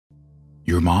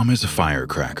Your mom is a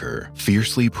firecracker,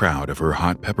 fiercely proud of her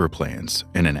hot pepper plants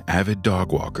and an avid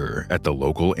dog walker at the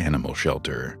local animal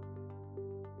shelter.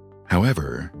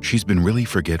 However, she's been really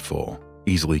forgetful,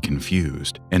 easily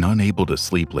confused, and unable to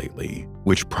sleep lately,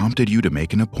 which prompted you to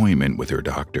make an appointment with her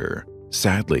doctor.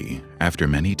 Sadly, after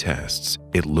many tests,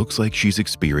 it looks like she's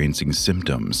experiencing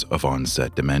symptoms of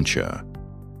onset dementia.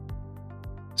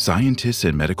 Scientists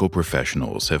and medical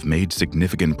professionals have made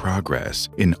significant progress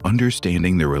in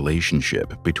understanding the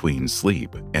relationship between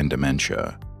sleep and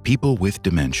dementia. People with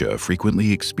dementia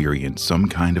frequently experience some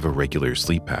kind of irregular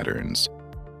sleep patterns.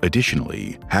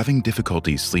 Additionally, having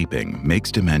difficulty sleeping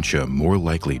makes dementia more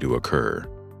likely to occur.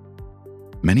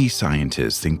 Many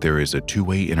scientists think there is a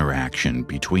two-way interaction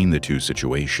between the two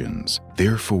situations.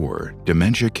 Therefore,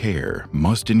 dementia care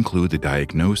must include the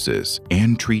diagnosis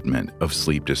and treatment of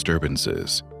sleep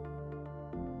disturbances.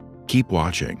 Keep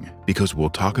watching, because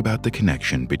we'll talk about the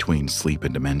connection between sleep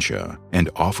and dementia and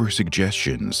offer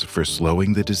suggestions for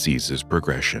slowing the disease's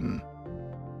progression.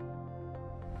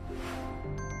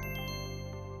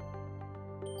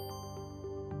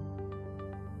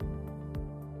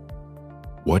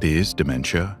 What is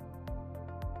dementia?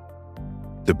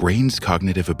 The brain's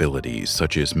cognitive abilities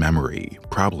such as memory,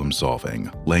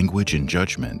 problem-solving, language, and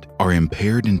judgment are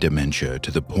impaired in dementia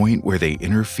to the point where they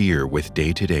interfere with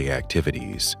day-to-day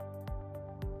activities.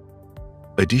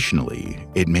 Additionally,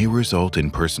 it may result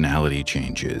in personality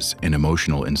changes and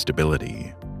emotional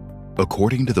instability.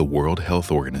 According to the World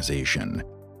Health Organization,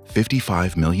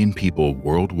 55 million people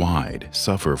worldwide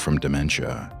suffer from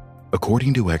dementia.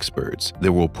 According to experts,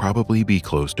 there will probably be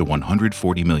close to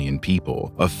 140 million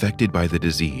people affected by the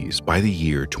disease by the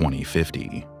year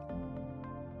 2050.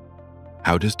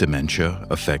 How does dementia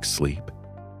affect sleep?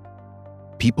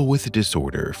 People with the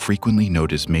disorder frequently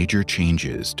notice major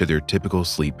changes to their typical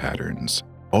sleep patterns.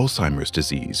 Alzheimer's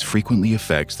disease frequently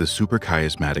affects the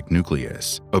suprachiasmatic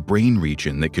nucleus, a brain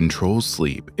region that controls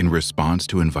sleep in response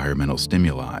to environmental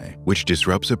stimuli, which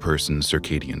disrupts a person's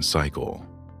circadian cycle.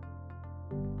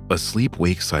 A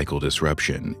sleep-wake cycle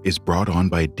disruption is brought on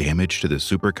by damage to the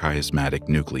suprachiasmatic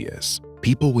nucleus.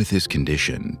 People with this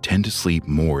condition tend to sleep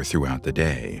more throughout the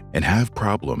day and have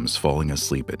problems falling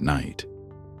asleep at night.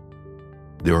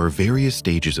 There are various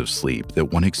stages of sleep that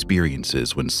one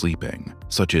experiences when sleeping,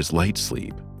 such as light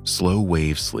sleep,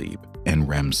 slow-wave sleep, and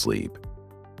REM sleep.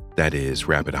 That is,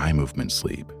 rapid eye movement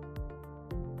sleep.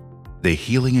 The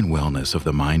healing and wellness of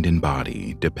the mind and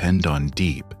body depend on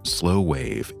deep,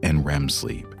 slow-wave, and REM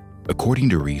sleep. According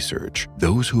to research,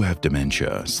 those who have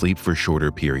dementia sleep for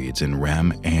shorter periods in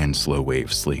REM and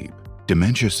slow-wave sleep.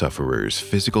 Dementia sufferers'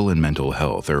 physical and mental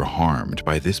health are harmed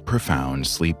by this profound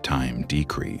sleep time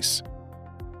decrease.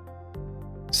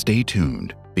 Stay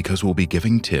tuned, because we'll be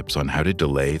giving tips on how to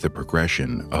delay the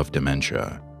progression of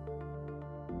dementia.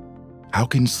 How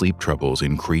can sleep troubles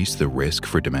increase the risk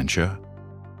for dementia?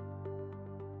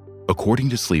 According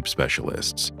to sleep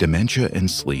specialists, dementia and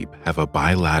sleep have a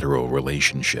bilateral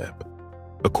relationship.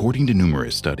 According to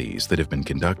numerous studies that have been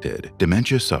conducted,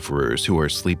 dementia sufferers who are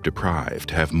sleep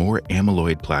deprived have more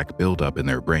amyloid plaque buildup in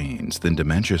their brains than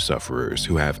dementia sufferers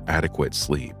who have adequate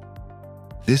sleep.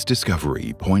 This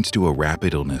discovery points to a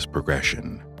rapid illness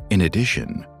progression. In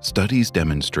addition, studies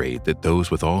demonstrate that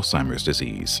those with Alzheimer's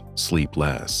disease sleep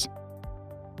less.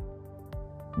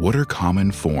 What are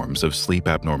common forms of sleep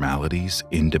abnormalities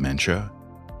in dementia?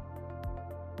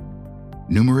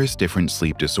 Numerous different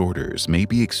sleep disorders may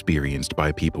be experienced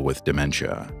by people with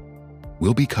dementia.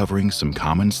 We'll be covering some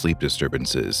common sleep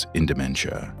disturbances in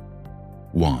dementia.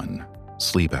 1.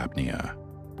 Sleep apnea.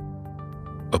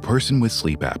 A person with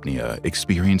sleep apnea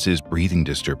experiences breathing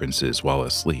disturbances while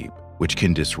asleep, which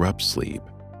can disrupt sleep.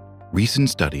 Recent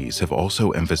studies have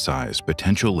also emphasized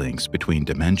potential links between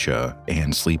dementia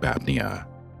and sleep apnea.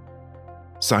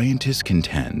 Scientists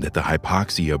contend that the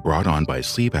hypoxia brought on by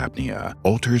sleep apnea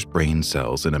alters brain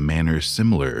cells in a manner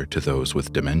similar to those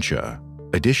with dementia.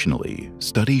 Additionally,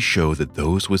 studies show that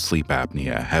those with sleep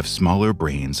apnea have smaller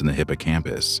brains in the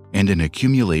hippocampus and an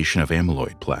accumulation of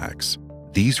amyloid plaques.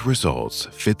 These results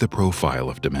fit the profile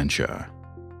of dementia.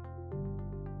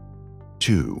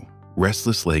 2.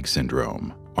 Restless leg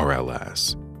syndrome,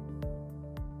 RLS.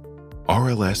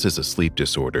 RLS is a sleep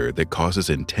disorder that causes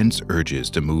intense urges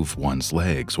to move one's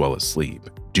legs while asleep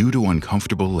due to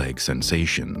uncomfortable leg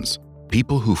sensations.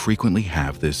 People who frequently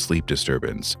have this sleep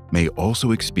disturbance may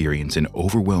also experience an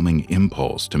overwhelming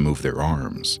impulse to move their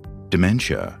arms.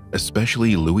 Dementia,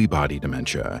 especially Lewy body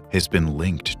dementia, has been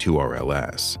linked to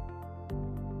RLS.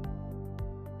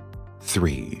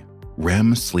 3.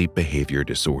 REM sleep behavior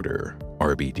disorder,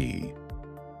 RBD.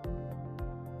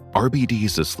 RBD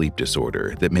is a sleep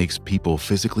disorder that makes people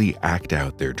physically act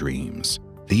out their dreams.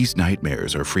 These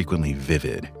nightmares are frequently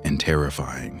vivid and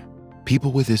terrifying.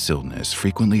 People with this illness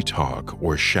frequently talk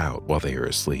or shout while they are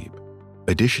asleep.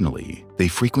 Additionally, they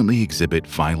frequently exhibit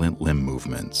violent limb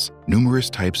movements. Numerous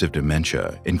types of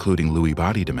dementia, including Lewy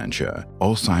body dementia,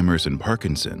 Alzheimer's, and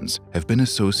Parkinson's, have been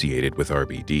associated with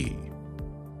RBD.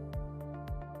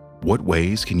 What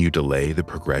ways can you delay the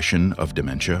progression of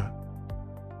dementia?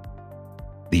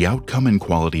 The outcome and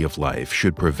quality of life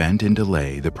should prevent and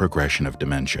delay the progression of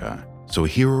dementia. So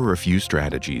here are a few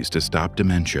strategies to stop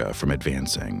dementia from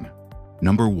advancing.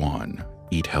 Number 1.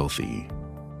 Eat healthy.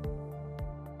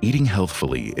 Eating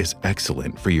healthfully is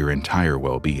excellent for your entire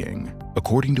well-being.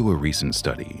 According to a recent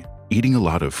study, eating a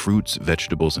lot of fruits,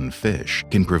 vegetables, and fish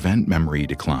can prevent memory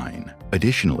decline.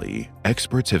 Additionally,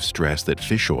 experts have stressed that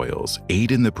fish oils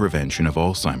aid in the prevention of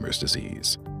Alzheimer's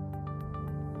disease.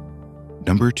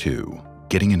 Number 2.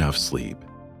 Getting enough sleep.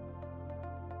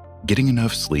 Getting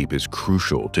enough sleep is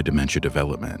crucial to dementia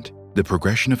development. The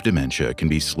progression of dementia can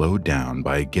be slowed down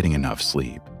by getting enough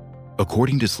sleep.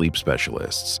 According to sleep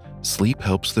specialists, sleep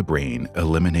helps the brain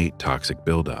eliminate toxic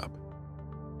buildup.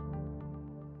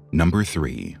 Number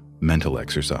 3. Mental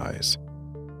exercise.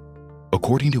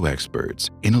 According to experts,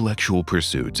 intellectual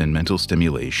pursuits and mental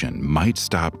stimulation might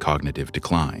stop cognitive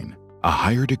decline. A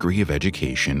higher degree of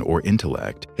education or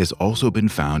intellect has also been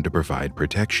found to provide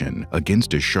protection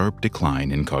against a sharp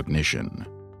decline in cognition.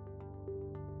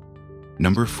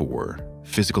 Number 4.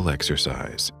 Physical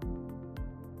exercise.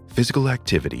 Physical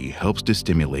activity helps to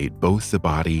stimulate both the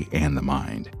body and the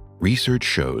mind. Research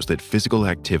shows that physical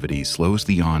activity slows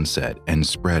the onset and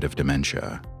spread of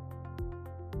dementia.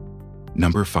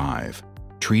 Number 5.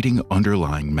 Treating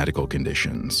underlying medical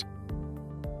conditions.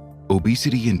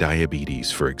 Obesity and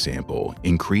diabetes, for example,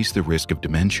 increase the risk of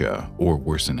dementia or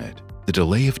worsen it. The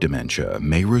delay of dementia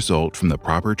may result from the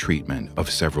proper treatment of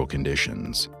several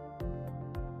conditions.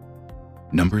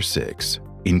 Number 6.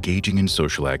 Engaging in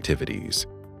social activities.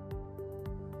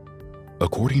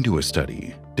 According to a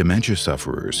study, dementia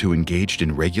sufferers who engaged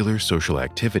in regular social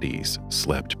activities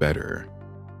slept better.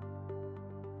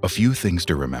 A few things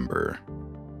to remember.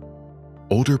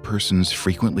 Older persons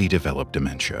frequently develop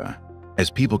dementia. As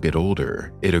people get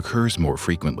older, it occurs more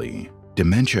frequently.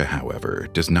 Dementia, however,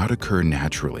 does not occur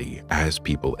naturally as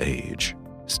people age.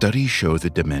 Studies show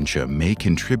that dementia may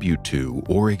contribute to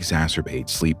or exacerbate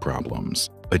sleep problems.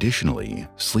 Additionally,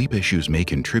 sleep issues may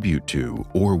contribute to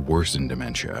or worsen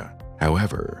dementia.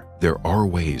 However, there are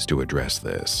ways to address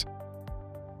this.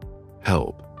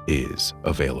 Help is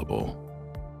available.